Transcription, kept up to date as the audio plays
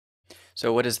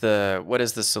So what is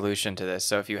the solution to this?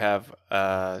 So if you have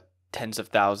tens of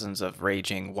thousands of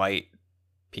raging white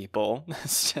people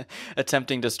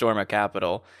attempting to storm a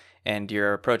Capitol, and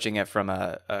you're approaching it from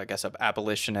I guess, an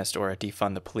abolitionist or a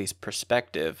defund the police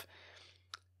perspective,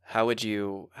 what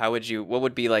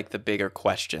would be like the bigger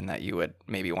question that you would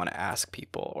maybe want to ask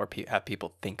people or have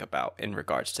people think about in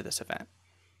regards to this event?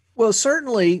 Well,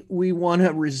 certainly we want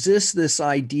to resist this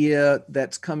idea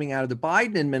that's coming out of the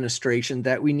Biden administration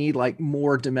that we need like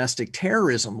more domestic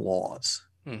terrorism laws,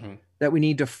 Mm-hmm. that we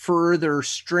need to further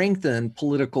strengthen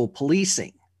political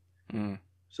policing. Mm.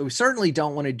 So we certainly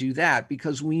don't want to do that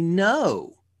because we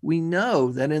know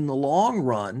that in the long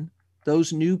run,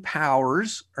 those new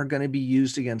powers are going to be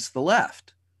used against the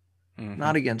left, Mm-hmm.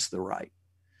 not against the right.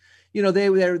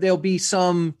 There'll be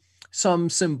some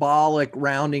symbolic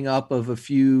rounding up of a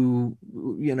few,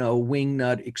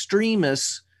 wingnut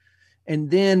extremists.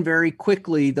 And then very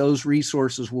quickly, those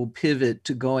resources will pivot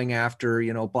to going after,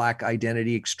 Black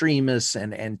identity extremists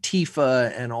and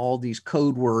Antifa and all these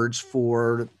code words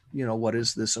for, what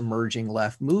is this emerging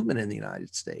left movement in the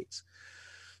United States.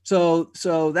 So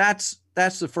that's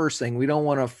the first thing. We don't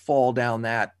want to fall down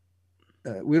that.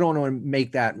 We don't want to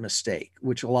make that mistake,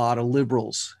 which a lot of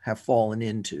liberals have fallen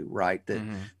into, right? That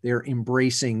Mm-hmm. they're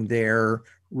embracing their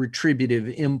retributive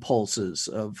impulses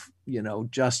of,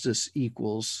 justice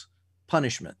equals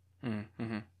punishment.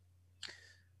 Mm-hmm.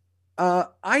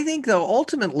 I think, though,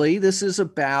 ultimately, this is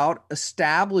about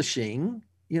establishing,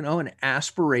 an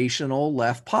aspirational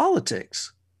left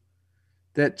politics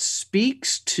that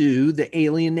speaks to the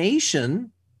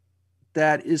alienation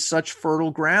that is such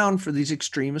fertile ground for these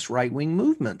extremist right-wing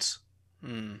movements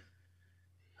Mm.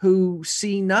 who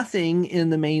see nothing in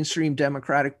the mainstream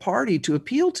Democratic Party to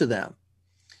appeal to them.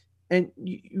 And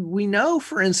we know,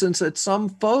 for instance, that some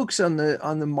folks on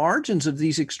the margins of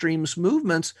these extremist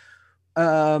movements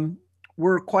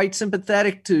were quite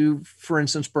sympathetic to, for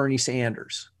instance, Bernie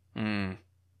Sanders. Mm.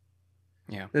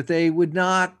 Yeah. That they would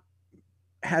not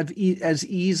have as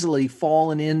easily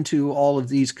fallen into all of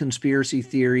these conspiracy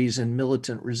theories and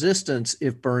militant resistance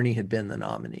if Bernie had been the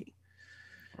nominee.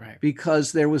 Right.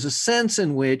 Because there was a sense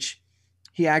in which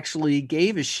he actually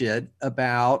gave a shit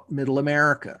about middle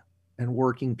America and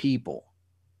working people.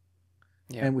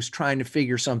 Yeah. And was trying to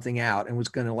figure something out and was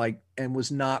going to and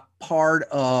was not part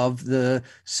of the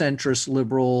centrist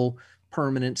liberal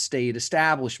permanent state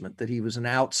establishment, that he was an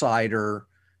outsider,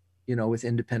 with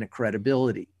independent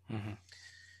credibility. Mm-hmm.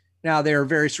 Now, there are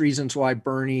various reasons why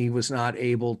Bernie was not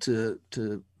able to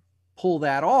pull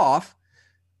that off.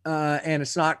 And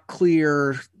it's not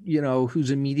clear, who's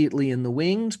immediately in the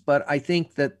wings. But I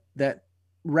think that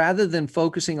rather than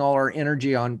focusing all our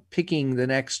energy on picking the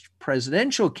next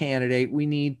presidential candidate, we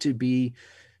need to be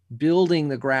building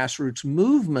the grassroots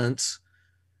movements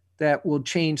that will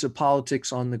change the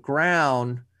politics on the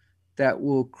ground, that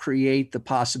will create the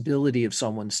possibility of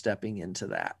someone stepping into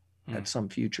that at some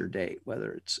future date,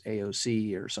 whether it's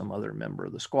AOC or some other member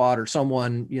of the squad or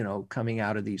someone, coming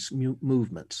out of these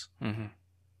movements. Mm-hmm.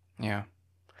 Yeah.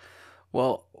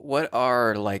 Well, what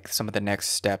are like some of the next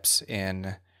steps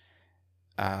in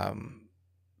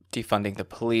defunding the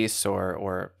police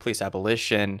or police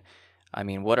abolition? I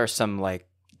mean, what are some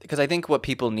because I think what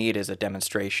people need is a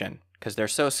demonstration, because they're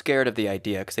so scared of the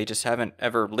idea because they just haven't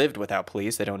ever lived without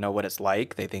police. They don't know what it's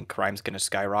like. They think crime's going to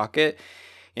skyrocket.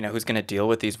 Who's going to deal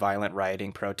with these violent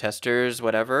rioting protesters,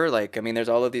 whatever. There's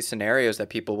all of these scenarios that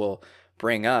people will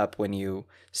bring up when you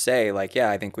say yeah,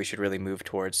 I think we should really move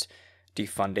towards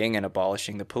defunding and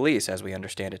abolishing the police as we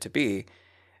understand it to be.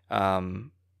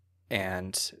 And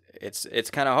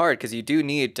it's kind of hard because you do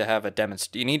need to have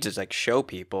you need to show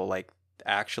people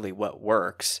actually what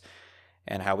works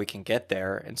and how we can get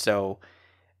there. And so,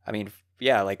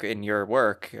 yeah, in your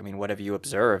work, what have you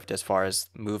observed as far as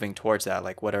moving towards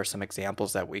that? What are some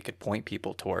examples that we could point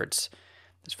people towards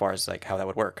as far as how that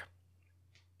would work?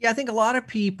 Yeah, I think a lot of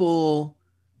people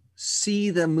see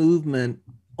the movement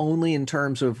only in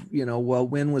terms of, well,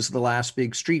 when was the last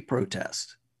big street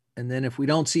protest? And then if we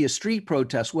don't see a street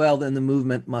protest, well, then the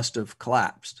movement must have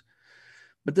collapsed.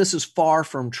 But this is far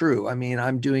from true.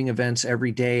 I'm doing events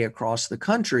every day across the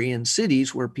country in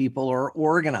cities where people are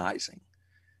organizing.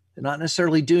 They're not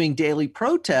necessarily doing daily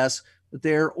protests, but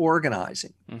they're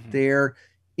organizing. Mm-hmm. They're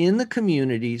in the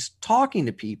communities talking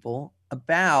to people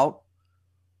about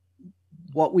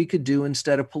what we could do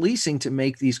instead of policing to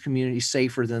make these communities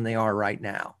safer than they are right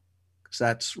now. Because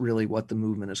that's really what the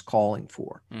movement is calling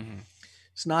for. Mm-hmm.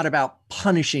 It's not about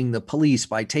punishing the police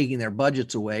by taking their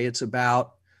budgets away. It's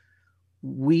about,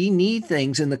 we need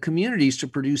things in the communities to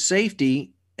produce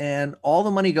safety, and all the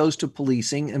money goes to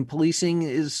policing, and policing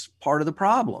is part of the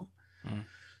problem. Mm.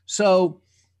 So,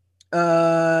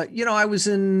 I was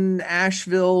in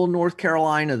Asheville, North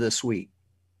Carolina this week,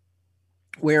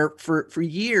 where for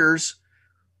years,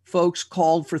 folks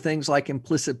called for things like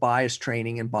implicit bias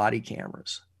training and body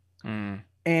cameras. Mm.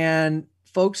 And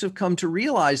folks have come to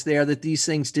realize there that these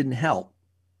things didn't help.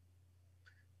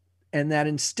 And that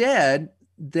instead,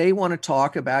 they want to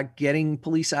talk about getting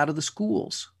police out of the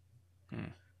schools,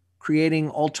 creating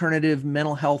alternative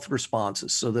mental health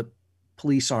responses so that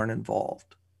police aren't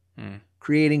involved,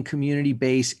 creating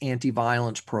community-based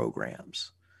anti-violence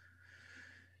programs.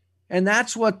 And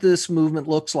that's what this movement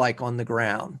looks like on the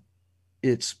ground.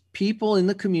 It's people in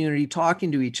the community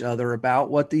talking to each other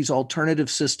about what these alternative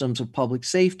systems of public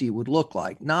safety would look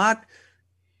like. Not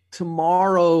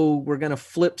tomorrow we're going to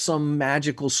flip some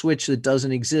magical switch that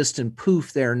doesn't exist and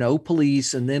poof, there are no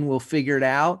police and then we'll figure it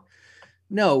out.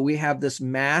 No, we have this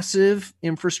massive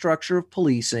infrastructure of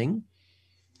policing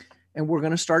and we're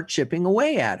going to start chipping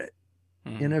away at it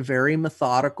in a very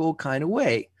methodical kind of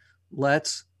way.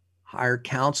 Let's hire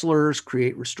counselors,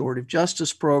 create restorative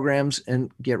justice programs,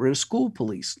 and get rid of school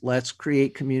police. Let's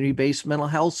create community-based mental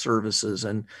health services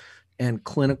and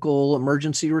clinical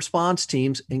emergency response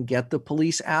teams and get the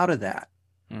police out of that.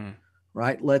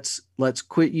 Right? Let's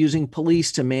quit using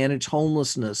police to manage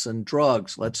homelessness and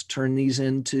drugs. Let's turn these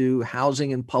into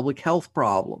housing and public health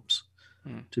problems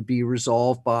to be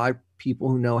resolved by people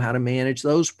who know how to manage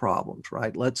those problems,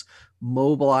 right? Let's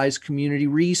mobilize community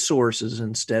resources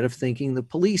instead of thinking the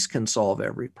police can solve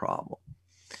every problem.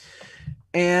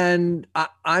 And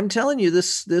I'm telling you,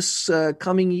 this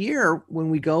coming year, when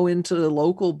we go into the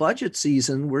local budget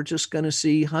season, we're just going to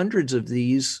see hundreds of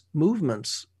these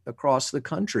movements across the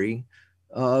country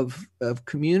of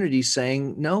communities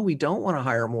saying, no, we don't want to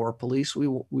hire more police. We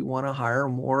want to hire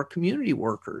more community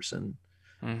workers and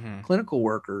clinical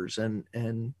workers.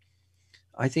 And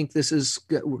I think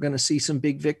we're going to see some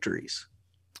big victories.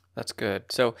 That's good.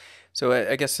 So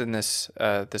I guess in this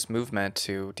movement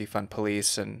to defund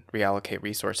police and reallocate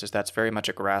resources, that's very much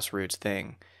a grassroots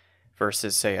thing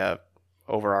versus, say, a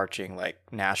overarching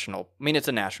national. I mean, it's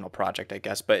a national project, I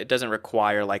guess, but it doesn't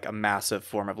require a massive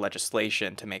form of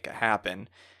legislation to make it happen.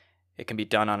 It can be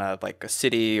done on a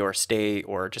city or state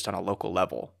or just on a local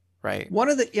level, right? One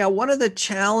of the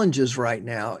challenges right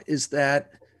now is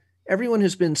that everyone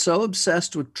has been so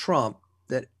obsessed with Trump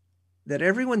that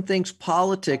everyone thinks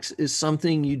politics is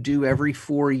something you do every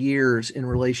 4 years in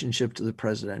relationship to the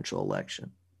presidential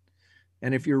election.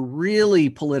 And if you're really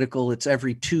political, it's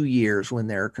every 2 years when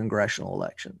there are congressional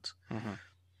elections.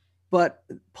 But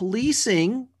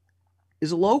policing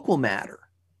is a local matter.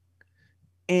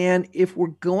 And if we're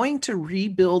going to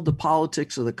rebuild the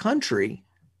politics of the country,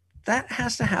 that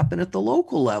has to happen at the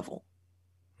local level,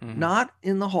 not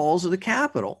in the halls of the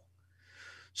Capitol.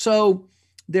 So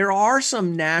there are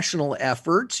some national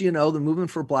efforts. The Movement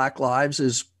for Black Lives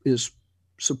is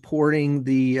supporting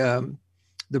the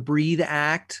Breathe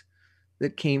Act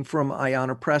that came from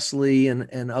Ayanna Pressley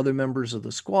and other members of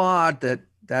the squad.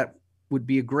 That would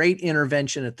be a great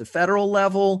intervention at the federal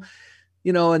level.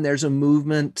 And there's a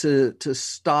movement to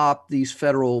stop these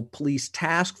federal police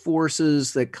task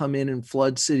forces that come in and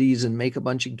flood cities and make a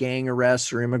bunch of gang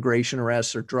arrests or immigration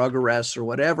arrests or drug arrests or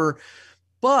whatever.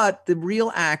 But the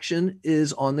real action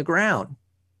is on the ground.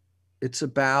 It's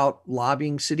about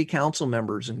lobbying city council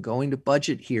members and going to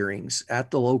budget hearings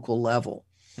at the local level.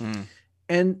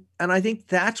 And I think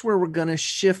that's where we're going to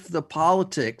shift the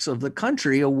politics of the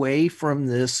country away from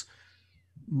this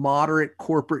moderate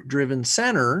corporate-driven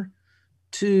center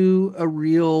to a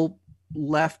real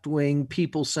left-wing,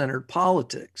 people-centered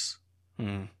politics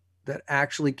that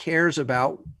actually cares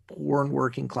about poor and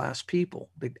working class people,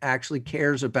 that actually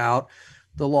cares about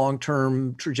the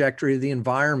long-term trajectory of the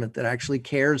environment, that actually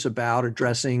cares about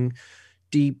addressing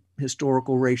deep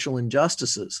historical racial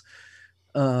injustices,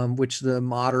 which the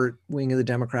moderate wing of the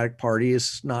Democratic Party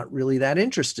is not really that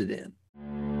interested in.